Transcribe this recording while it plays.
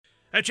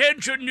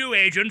Attention, new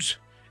agents.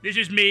 This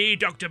is me,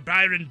 Dr.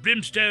 Byron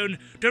Brimstone,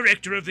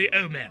 Director of the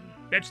OMEN.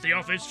 That's the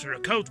Office for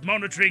Occult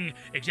Monitoring,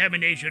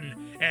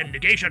 Examination and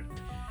Negation.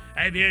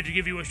 I'm here to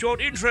give you a short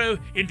intro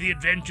into the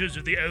adventures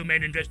of the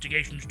OMEN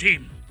Investigations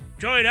team.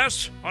 Join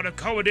us on a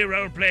comedy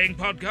role-playing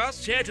podcast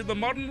set in the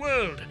modern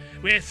world,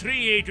 where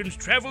 3 agents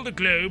travel the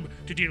globe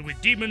to deal with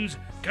demons,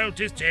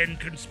 cultists, and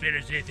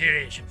conspiracy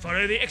theories.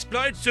 Follow the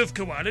exploits of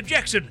Koala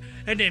Jackson,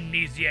 an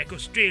amnesiac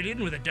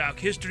Australian with a dark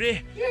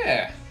history.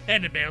 Yeah.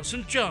 Annabelle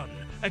St. John,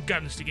 a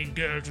gun-sticking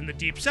girl from the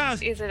deep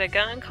south. Is it a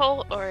gun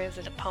cult or is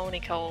it a pony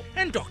cult?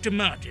 And Dr.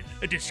 Martin,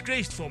 a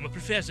disgraced former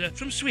professor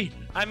from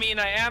Sweden. I mean,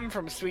 I am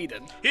from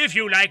Sweden. If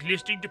you like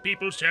listening to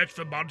people search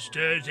for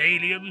monsters,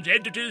 aliens,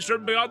 entities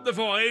from beyond the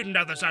void, and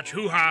other such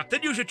hoo-ha,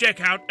 then you should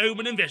check out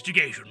Omen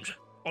Investigations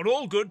on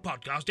all good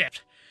podcast apps.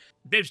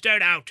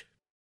 Brimstone out.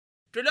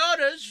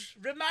 Dolores,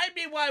 remind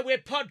me why we're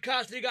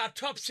podcasting our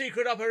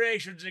top-secret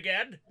operations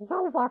again.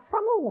 Those are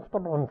funny,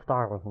 Mr.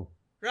 Brimstone.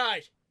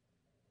 Right.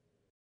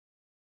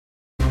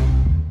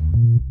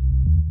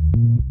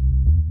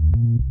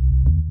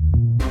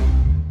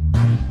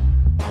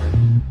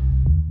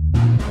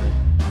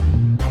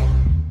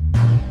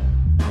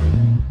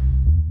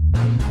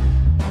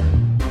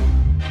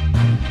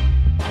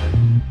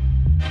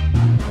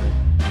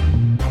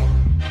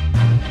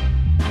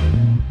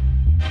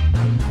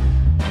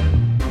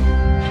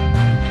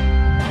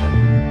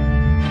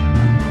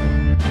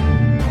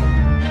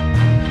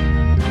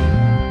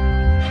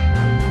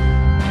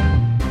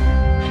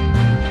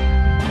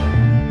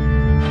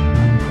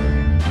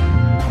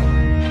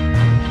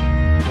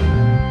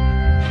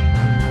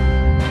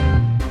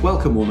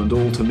 Welcome one and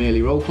all to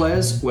Merely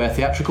Roleplayers, where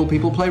theatrical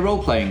people play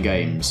role-playing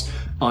games.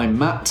 I'm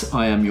Matt,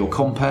 I am your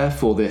compere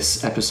for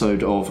this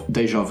episode of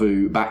Deja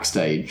Vu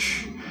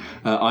Backstage.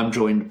 I'm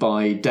joined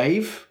by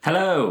Dave.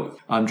 Hello.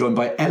 I'm joined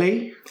by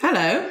Ellie.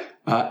 Hello.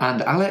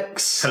 And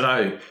Alex.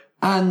 Hello.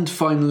 And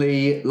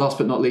finally, last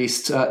but not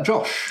least,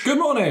 Josh. Good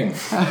morning.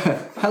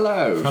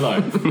 Hello. Hello.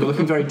 You're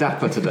looking very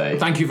dapper today.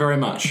 Thank you very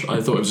much.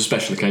 I thought it was a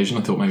special occasion.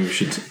 I thought maybe we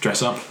should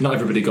dress up. Not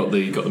everybody got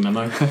the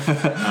memo.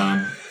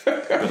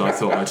 But I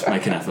thought I'd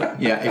make an effort.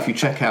 Yeah, if you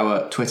check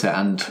our Twitter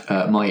and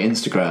my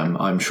Instagram,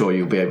 I'm sure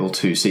you'll be able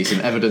to see some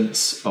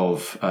evidence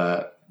of...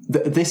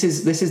 This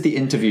is the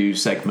interview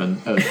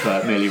segment of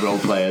Merely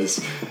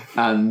Roleplayers,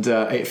 and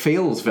it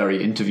feels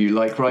very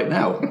interview-like right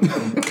now.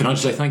 Can I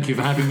just say thank you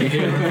for having me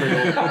here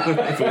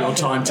and for your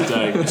time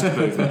today, Mr.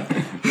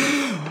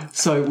 Boothman.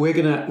 So we're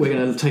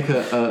gonna take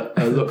a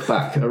look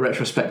back, a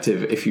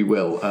retrospective, if you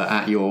will,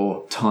 at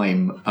your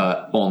time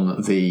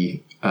on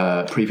the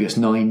previous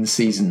 9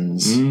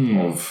 seasons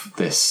of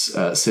this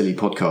silly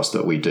podcast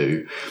that we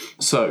do.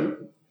 So,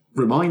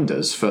 remind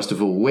us, first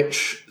of all,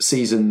 which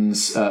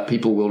seasons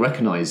people will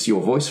recognise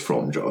your voice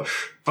from,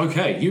 Josh.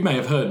 Okay, you may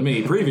have heard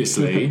me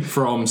previously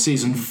from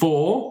season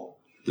 4,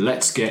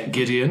 Let's Get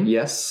Gideon.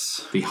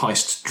 Yes. The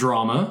heist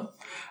drama.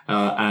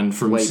 And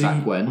from Way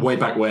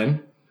back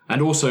when.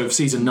 And also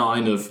season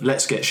 9 of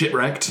Let's Get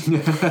Shipwrecked.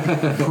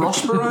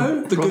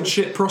 Prospero? The good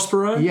ship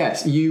Prospero?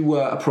 Yes, you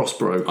were a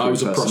Prospero crew I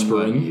was a person, Prospero.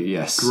 weren't you?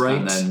 Yes. Great.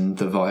 And then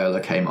the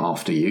Viola came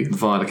after you.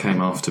 Viola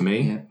came after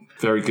me. Yeah.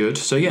 Very good.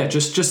 So yeah,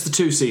 just the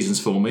 2 seasons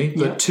for me.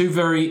 But 2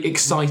 very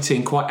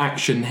exciting, quite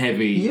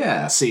action-heavy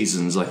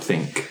seasons, I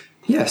think.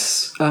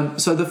 Yes.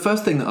 So the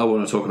first thing that I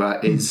want to talk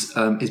about is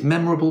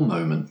memorable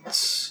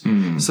moments.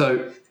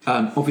 So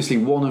obviously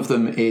one of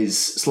them is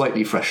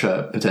slightly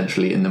fresher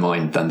potentially in the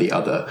mind than the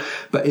other.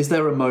 But is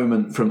there a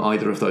moment from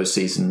either of those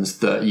seasons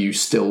that you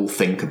still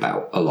think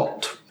about a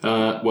lot?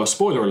 Well,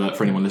 spoiler alert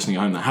for anyone listening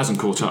at home that hasn't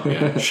caught up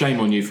yet.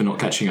 Shame on you for not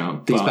catching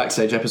up. These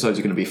backstage episodes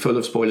are going to be full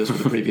of spoilers for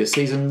the previous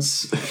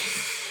seasons.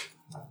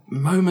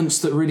 Moments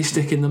that really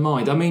stick in the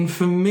mind. I mean,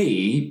 for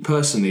me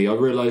personally, I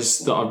realise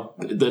that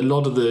a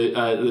lot of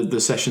the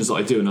sessions that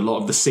I do and a lot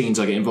of the scenes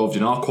I get involved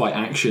in are quite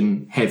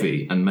action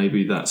heavy, and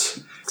maybe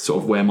that's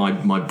sort of where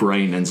my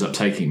brain ends up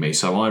taking me.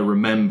 So I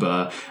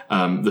remember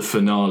the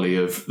finale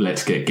of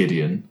Let's Get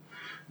Gideon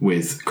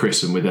with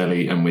Chris and with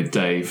Ellie and with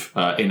Dave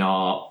in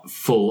our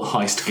full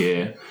heist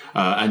gear.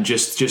 And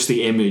just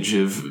the image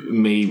of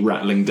me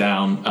rattling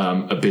down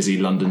a busy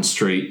London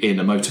street in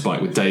a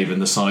motorbike with Dave in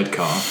the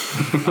sidecar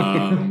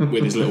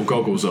with his little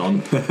goggles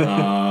on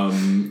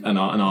and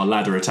our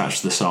ladder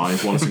attached to the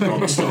side, Wallace and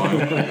Gromit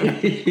style.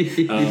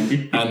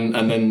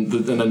 And then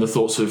the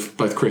thoughts of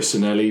both Chris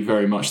and Ellie,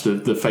 very much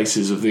the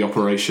faces of the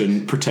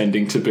operation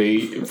pretending to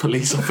be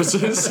police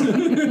officers.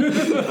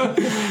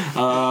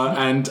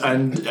 And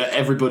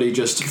everybody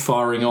just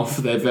firing off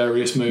their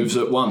various moves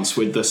at once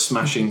with the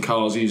smashing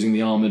cars using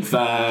the armoured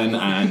van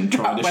and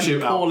trying to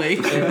shoot out.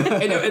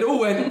 It all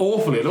went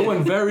awfully. It all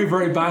went very,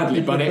 very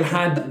badly, but it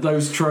had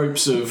those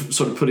tropes of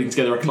sort of putting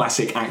together a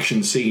classic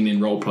action scene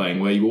in role-playing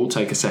where you all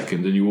take a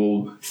second and you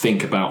all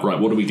think about, right,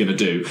 what are we going to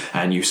do?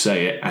 And you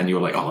say it and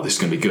you're like, oh, this is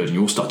going to be good. And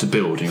you all start to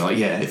build and you're like,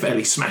 yeah, if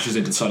Ellie smashes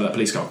into the side of that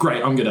police car,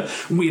 great, I'm going to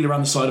wheel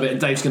around the side of it and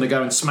Dave's going to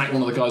go and smack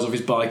one of the guys off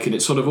his bike, and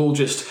it's sort of all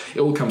just, it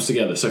all comes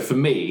together. So for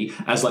me,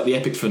 as like the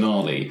epic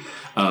finale,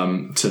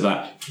 to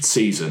that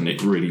season,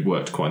 it really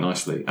worked quite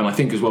nicely. And I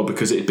think as well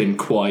because it'd been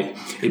quite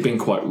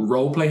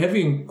role play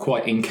heavy and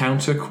quite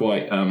encounter,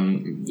 quite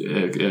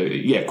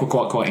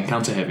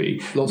encounter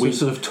heavy. Lots of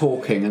sort of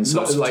talking and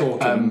sort of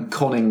like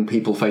conning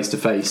people face to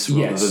face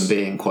rather than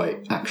being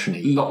quite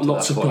actiony.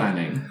 Lots of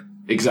planning.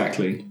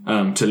 Exactly,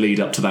 to lead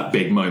up to that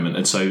big moment.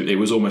 And so it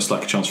was almost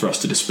like a chance for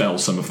us to dispel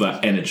some of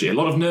that energy, a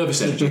lot of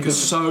nervous energy,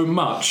 because so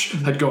much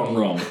had gone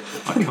wrong.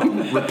 I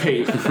can't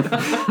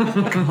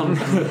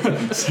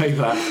say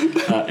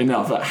that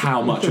enough, that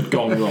how much had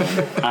gone wrong.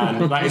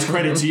 And that is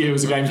credit to you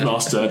as a games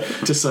master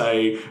to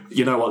say,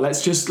 you know what,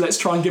 let's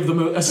try and give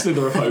them a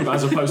slither of hope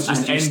as opposed to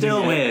just ending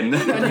still win.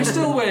 And you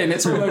still win.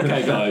 It's all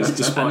okay, guys.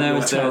 Despite and there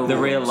was the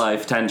real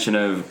life tension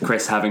of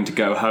Chris having to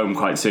go home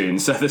quite soon,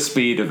 so the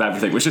speed of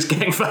everything was just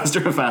getting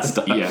faster and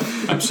faster. Yeah,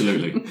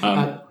 absolutely.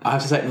 I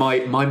have to say,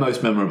 my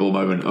most memorable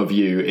moment of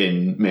you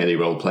in Merely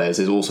Role Players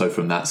is also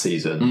from that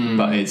season,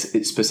 but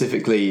it's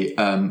specifically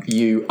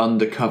you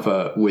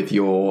undercover with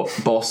your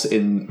boss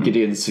in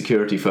Gideon's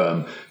security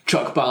firm,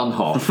 Chuck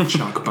Barnhoff,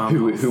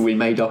 who we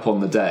made up on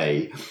the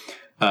day.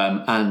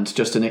 And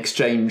just an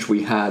exchange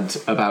we had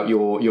about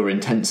your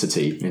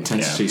intensity.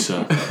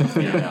 Sir.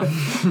 Yeah.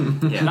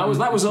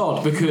 That was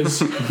odd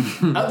because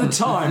at the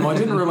time I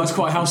didn't realise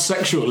quite how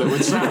sexual it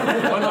would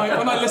sound. When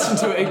I listened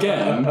to it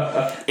again,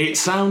 it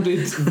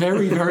sounded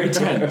very, very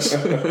tense.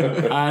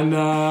 And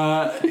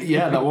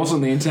that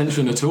wasn't the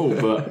intention at all.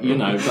 But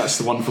that's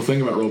the wonderful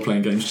thing about role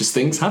playing games. Just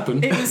things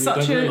happen. It was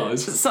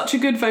such a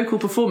good vocal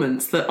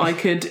performance that I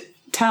could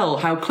tell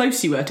how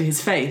close you were to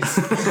his face.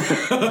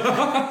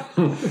 The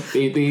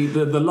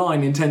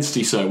line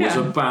intensity, sir, was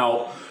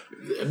about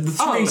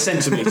 3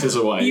 centimetres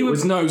away. It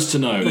was nose to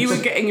nose. You were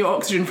getting your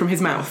oxygen from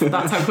his mouth.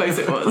 That's how close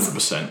it was.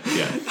 100%.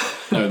 Yeah.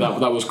 No,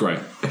 that was great.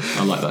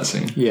 I like that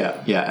scene.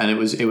 Yeah, and it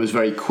was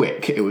very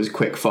quick. It was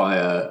quick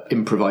fire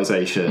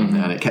improvisation,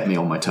 and it kept me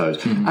on my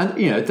toes. And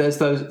there's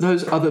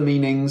those other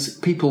meanings.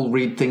 People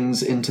read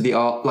things into the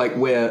art, like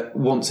where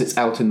once it's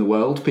out in the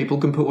world, people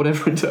can put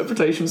whatever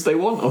interpretations they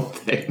want on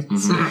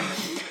things.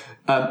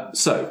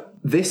 So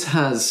this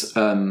has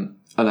an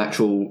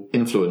actual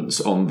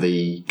influence on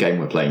the game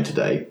we're playing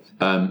today.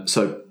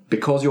 So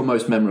because your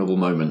most memorable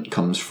moment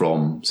comes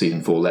from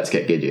Season 4, Let's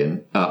Get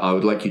Gideon, I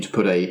would like you to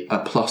put a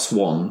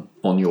 +1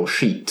 on your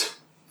sheet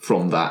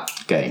from that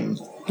game.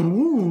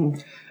 Ooh.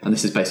 And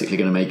this is basically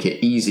going to make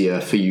it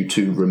easier for you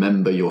to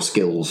remember your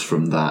skills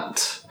from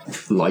that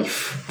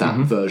life, that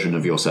version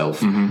of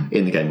yourself in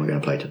the game we're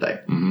going to play today.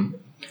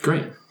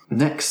 Great.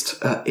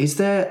 Next, is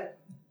there,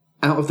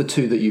 out of the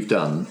 2 that you've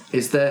done,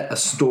 is there a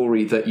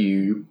story that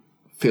you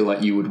feel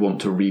like you would want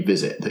to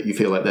revisit, that you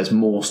feel like there's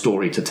more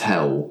story to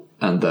tell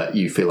and that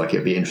you feel like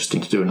it'd be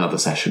interesting to do another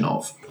session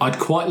of? I'd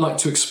quite like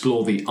to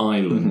explore the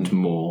island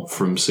more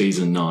from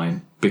Season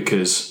 9,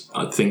 because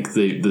I think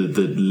the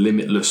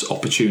limitless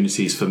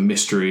opportunities for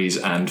mysteries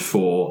and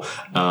for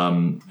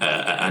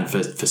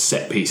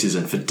set pieces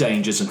and for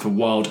dangers and for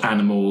wild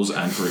animals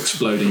and for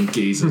exploding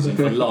geysers and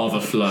for lava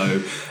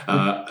flow.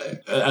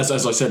 As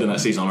I said in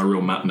that season, I'm a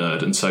real map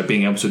nerd, and so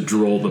being able to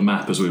draw the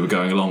map as we were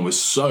going along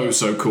was so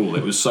cool.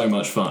 It was so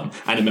much fun,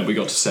 and it meant we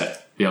got to set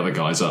the other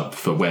guys up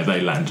for where they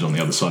landed on the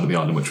other side of the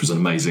island, which was an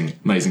amazing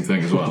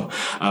thing as well.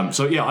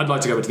 I'd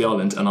like to go to the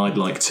island, and I'd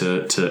like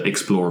to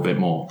explore a bit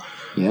more.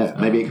 Yeah,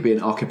 maybe it could be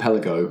an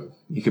archipelago.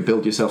 You could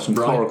build yourself some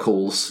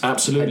coracles.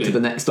 Absolutely. Head to the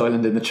next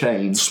island in the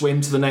chain.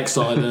 Swim to the next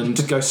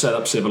island, go set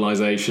up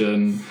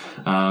civilization,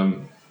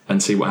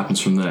 and see what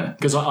happens from there.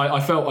 Because I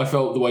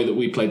felt the way that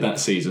we played that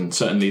season,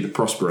 certainly the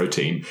Prospero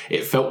team,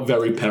 it felt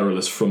very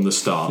perilous from the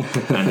start,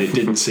 and it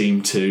didn't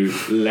seem to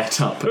let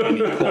up at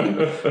any point.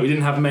 We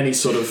didn't have many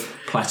sort of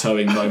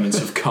plateauing moments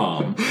of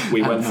calm.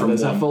 We went from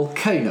there's a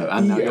volcano,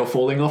 and now you're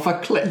falling off a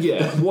cliff.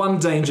 Yeah, one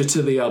danger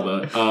to the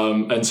other.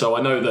 And so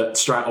I know that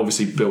Strat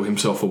obviously built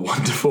himself a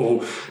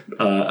wonderful,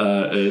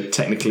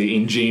 technically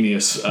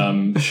ingenious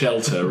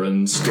shelter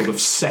and sort of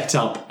set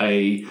up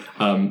a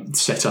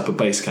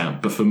base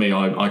camp. But for me,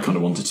 I kind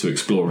of wanted to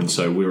explore, and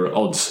so we were at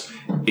odds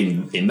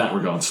in that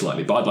regard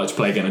slightly. But I'd like to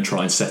play again and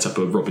try and set up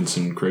a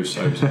Robinson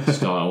Crusoe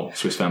style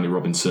Swiss Family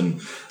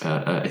Robinson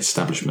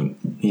establishment.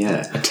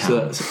 Yeah, a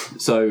town.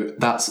 So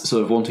that's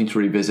sort of wanting to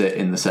revisit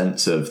in the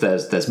sense of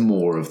there's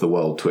more of the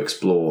world to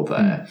explore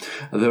there.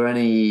 Are there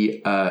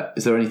any?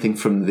 Is there anything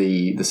from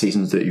the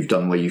seasons that you've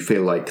done where you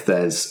feel like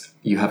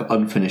you have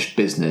unfinished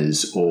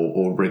business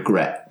or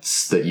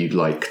regrets that you'd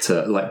like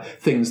to, like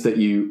things that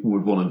you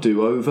would want to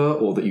do over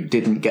or that you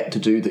didn't get to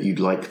do that you'd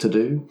like to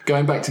do?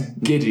 Going back to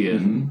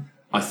Gideon,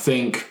 I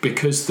think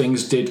because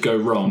things did go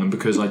wrong and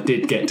because I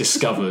did get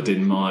discovered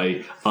in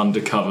my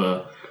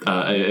undercover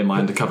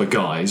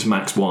guise,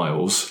 Max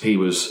Wiles, he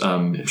was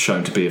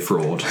shown to be a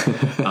fraud.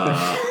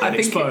 I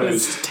think it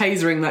was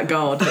tasering that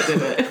guard that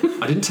did it.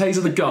 I didn't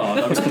taser the guard.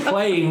 I was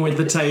playing with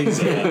the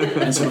taser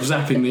and sort of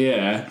zapping the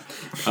air.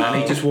 And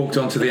he just walked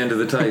onto the end of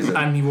the taser.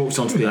 And he walked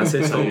onto the end of the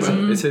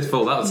taser. It's his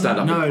fault. That would stand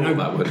up and call,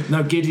 that would.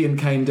 No, Gideon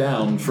came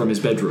down from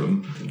his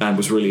bedroom and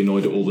was really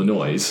annoyed at all the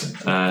noise,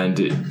 and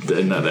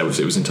it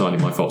was entirely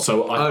my fault.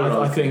 So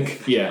I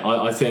think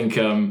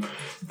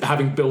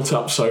having built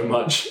up so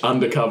much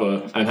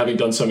undercover and having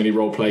done so many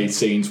roleplay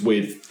scenes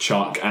with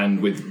Chuck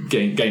and with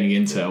gaining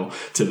intel,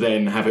 to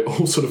then have it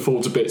all sort of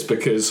fall to bits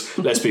because,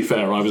 let's be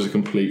fair, I was a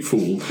complete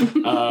fool,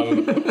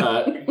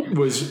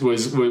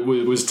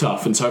 was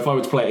tough. And so if I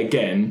were to play it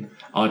again,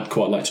 I'd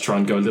quite like to try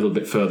and go a little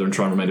bit further and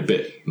try and remain a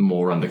bit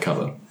more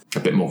undercover, a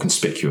bit more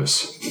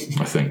conspicuous,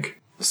 I think.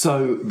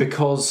 So,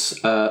 because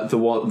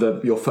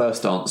your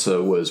first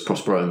answer was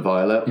Prospero and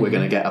Violet, we're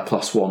going to get a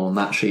 +1 on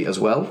that sheet as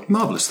well.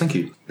 Marvellous, thank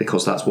you.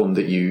 Because that's one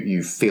that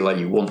you feel like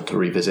you want to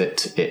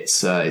revisit.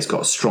 It's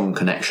got a strong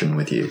connection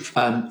with you.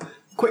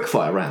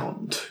 Quickfire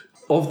round.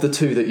 Of the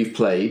two that you've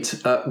played,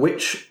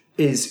 which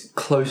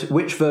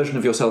version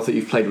of yourself that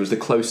you've played was the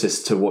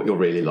closest to what you're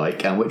really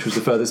like, and which was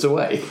the furthest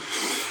away?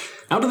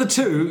 Out of the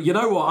two, you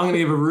know what? I'm going to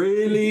give a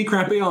really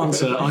crappy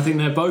answer. I think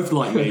they're both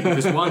like me,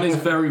 because one is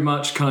very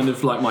much kind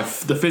of like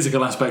the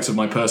physical aspects of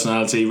my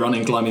personality,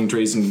 running, climbing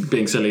trees and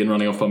being silly and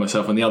running off by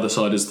myself, and the other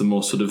side is the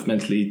more sort of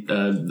mentally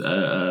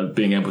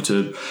being able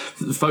to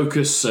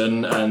focus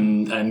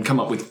and come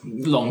up with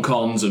long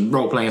cons and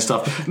role-playing and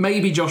stuff.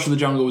 Maybe Josh of the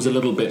Jungle was a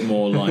little bit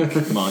more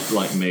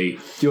like me.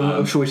 Do you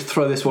want shall we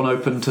throw this one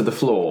open to the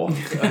floor?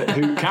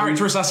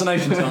 Character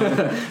assassination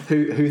time.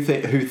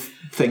 Who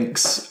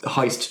thinks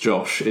Heist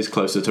Josh is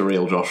closer to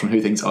real Josh, and who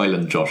thinks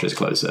Island Josh is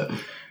closer?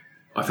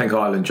 I think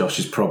Island Josh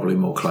is probably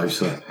more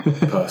closer,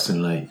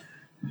 personally.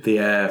 The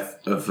air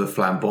of the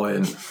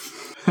flamboyant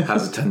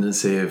has a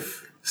tendency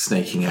of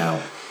sneaking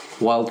out.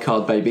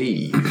 Wildcard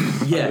baby.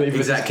 Yeah,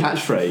 exactly.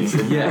 His catchphrase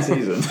in that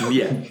season.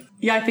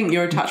 Yeah, I think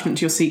your attachment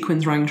to your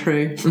sequins rang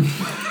true.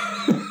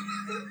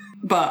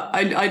 But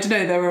I don't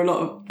know, there were a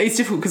lot of... It's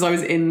difficult because I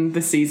was in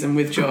the season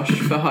with Josh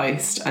for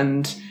Heist,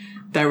 and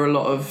there were a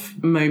lot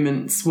of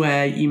moments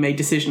where you made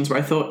decisions where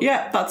I thought,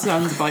 yeah, that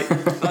sounds like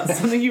that's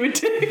something you would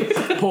do.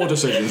 Poor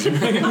decisions. It's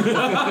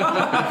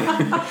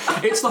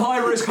the high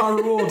risk, high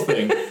reward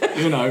thing,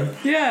 you know.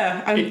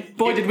 Yeah, and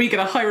boy, did we get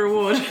a high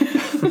reward.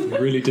 We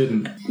really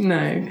didn't.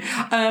 No.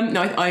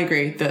 No, I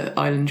agree that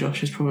Island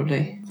Josh is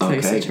probably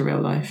closer to real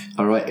life.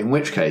 All right, in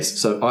which case,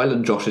 so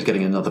Island Josh is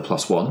getting another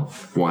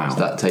 +1. Wow. So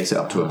that takes it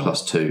up to a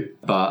 +2.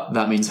 But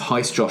that means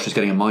Heist Josh is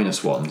getting a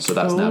 -1, so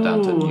that's now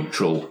down to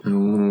neutral.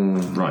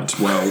 Right,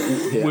 well,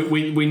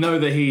 we know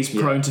that he's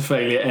prone to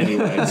failure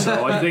anyway,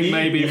 so I think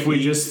maybe if we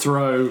just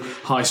throw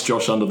Heist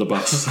Josh under the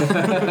bus,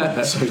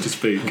 so to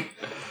speak.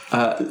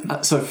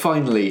 So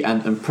finally,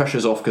 and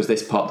pressure's off because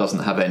this part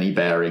doesn't have any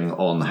bearing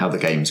on how the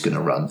game's going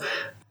to run.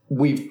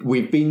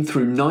 We've been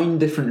through 9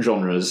 different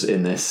genres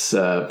in this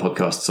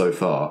podcast so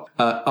far.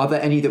 Are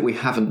there any that we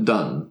haven't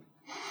done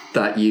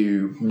that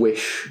you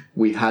wish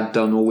we had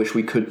done or wish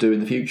we could do in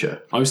the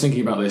future? I was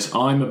thinking about this.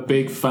 I'm a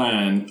big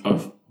fan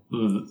of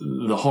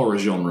the horror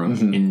genre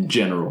in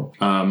general,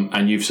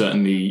 and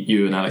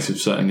you and Alex have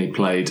certainly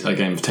played a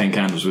game of 10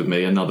 Candles with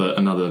me,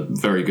 another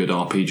very good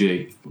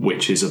RPG,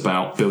 which is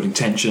about building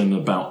tension,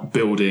 about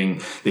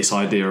building this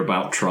idea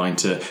about trying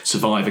to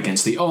survive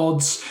against the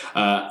odds.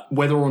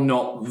 Whether or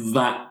not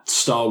that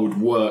style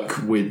would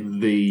work with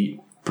the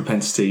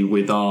propensity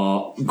with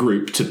our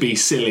group to be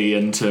silly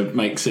and to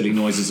make silly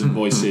noises and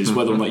voices,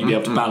 whether or not you'd be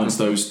able to balance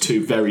those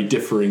two very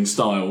differing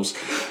styles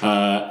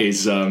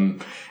is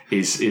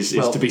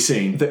to be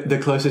seen. The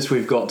closest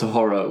we've got to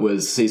horror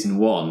was season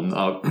 1,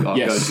 our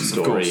ghost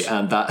story,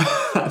 and that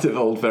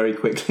evolved very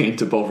quickly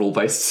into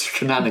Bovril-based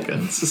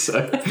shenanigans.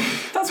 So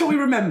that's what we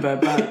remember.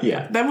 But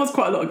there was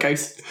quite a lot of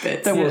ghost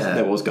bits.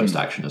 There was ghost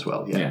action as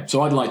well. Yeah.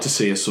 So I'd like to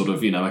see a sort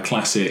of a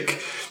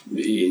classic,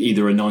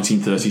 either a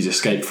 1930s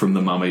Escape from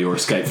the Mummy or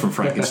Escape from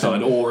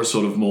Frankenstein, or a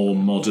sort of more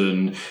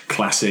modern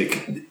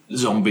classic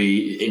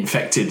zombie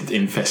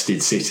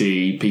infested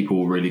city,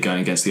 people really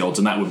going against the odds,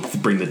 and that would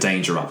bring the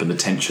danger up and the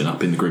tension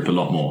up in the group a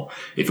lot more.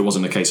 If it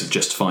wasn't a case of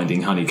just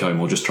finding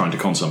honeycomb or just trying to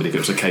con somebody, if it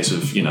was a case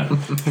of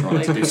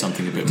trying to do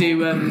something a bit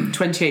more.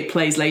 28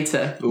 plays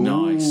later.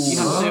 Nice. You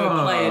have to do a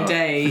play a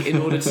day in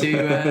order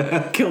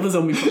to kill the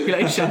zombie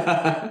population.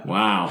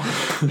 Wow.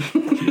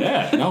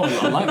 Yeah, no,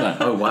 I like that.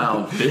 Oh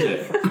wow, did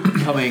it?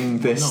 Coming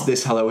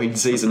this Halloween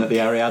season at the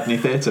Ariadne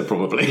Theatre,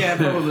 probably. Yeah,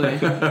 probably.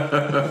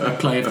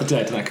 Play of the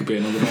Dead, that could be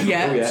another one.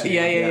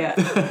 Yeah.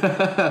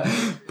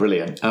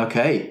 Brilliant.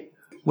 Okay.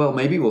 Well,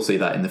 maybe we'll see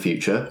that in the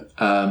future,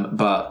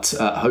 but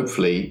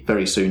hopefully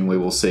very soon we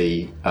will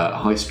see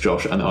Heist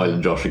Josh and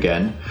Island Josh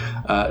again.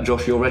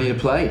 Josh, you're ready to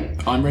play?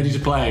 I'm ready to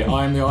play.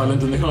 I am the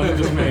island and the island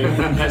is me.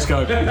 Let's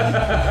go.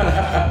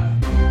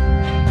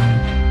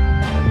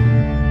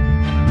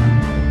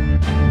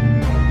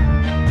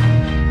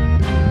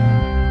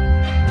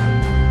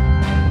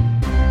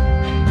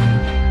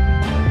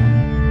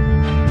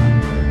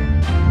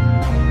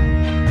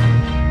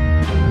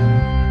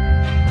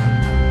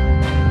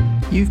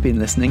 You've been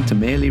listening to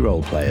Merely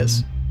Role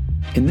Players.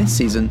 In this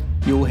season,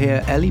 you'll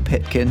hear Ellie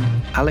Pitkin,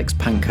 Alex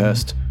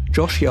Pankhurst,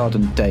 Josh Yard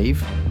and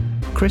Dave,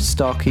 Chris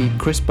Starkey,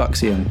 Chris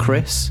Buxey and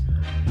Chris,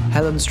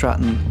 Helen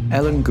Stratton,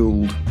 Ellen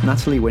Gould,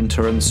 Natalie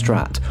Winter and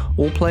Strat,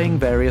 all playing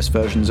various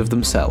versions of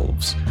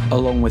themselves,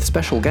 along with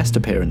special guest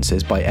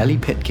appearances by Ellie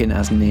Pitkin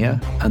as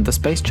Nia and the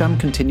Space Jam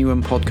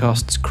Continuum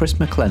podcast's Chris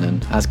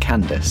McLennan as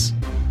Candice.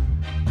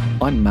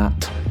 I'm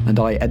Matt, and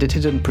I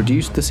edited and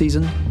produced the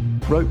season,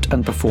 wrote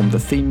and performed the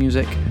theme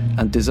music,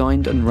 and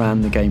designed and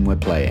ran the game we're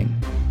playing.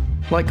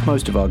 Like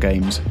most of our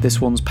games,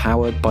 this one's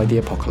powered by the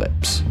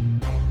Apocalypse.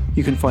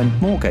 You can find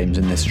more games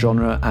in this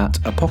genre at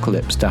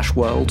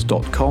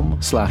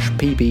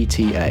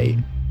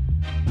apocalypse-world.com/pbta.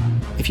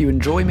 If you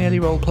enjoy Merely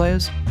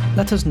Roleplayers,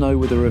 let us know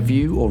with a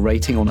review or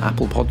rating on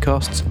Apple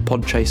Podcasts,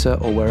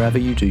 Podchaser, or wherever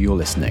you do your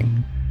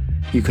listening.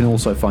 You can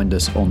also find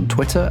us on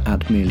Twitter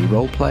at Merely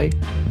Roleplay,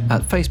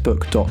 at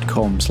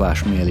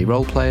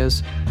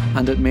facebook.com/merelyroleplayers,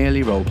 and at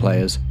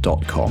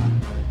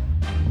merelyroleplayers.com.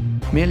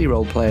 Merely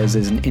Roleplayers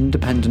is an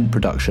independent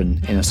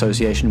production in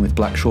association with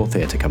Blackshaw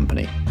Theatre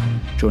Company.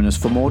 Join us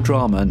for more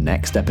drama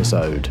next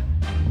episode.